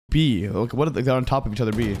B. Look, what are they? They're on top of each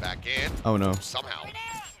other. B. Back in. Oh no. Somehow.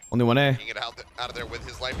 Only one A. Getting it out of there with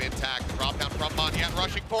his life intact. The drop down from Monyan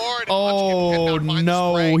rushing forward. Oh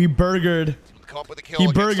no, he burgered. Come up with a kill.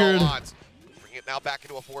 He burgered. Bring it now back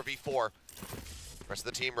into a 4v4. Rest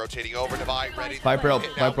of the team rotating over. Divide ready. Viper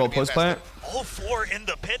post plant. All four in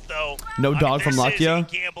the pit though. No dog from Latvia.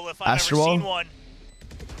 Astrowal.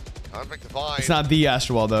 It's not the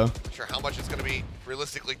Astrowal though. Not sure how much it's going to be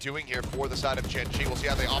realistically doing here for the side of GenG. We'll see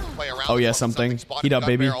how they often play around. Oh yeah, something. Heat up,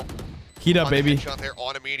 baby. Heat up, baby. Shot there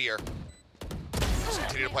on a meteor. Just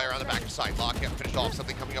continue to play around the back side. Lock in, finished off.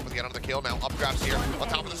 Something coming up with yet another kill. Now updrafts here on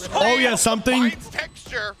top of the screen. Oh yeah, something. Finds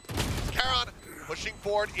texture. Karon pushing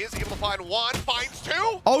forward, is able to find one. Finds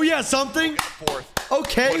two. Oh yeah, something. Fourth.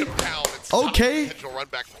 Okay. Okay. Potential run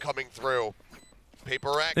back coming through.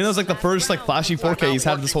 PRX. I think that was like the first like flashy 4K he's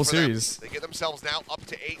had this whole series. They get themselves now up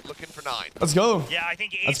to 8, looking for 9. Let's go. Yeah, I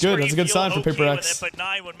think that's good. That's a good sign for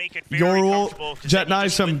PRX. Your rule, Jet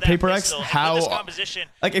Knives from PRX. How?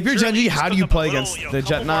 Like if you're GenG, how do you play against the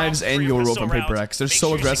Jet Knives and your rule from PRX? They're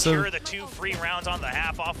so aggressive.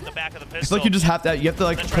 It's like you just have to. You have to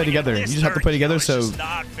like play together. You just have to play together. So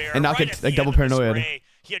and not get like double paranoid.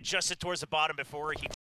 He adjusted towards the bottom before he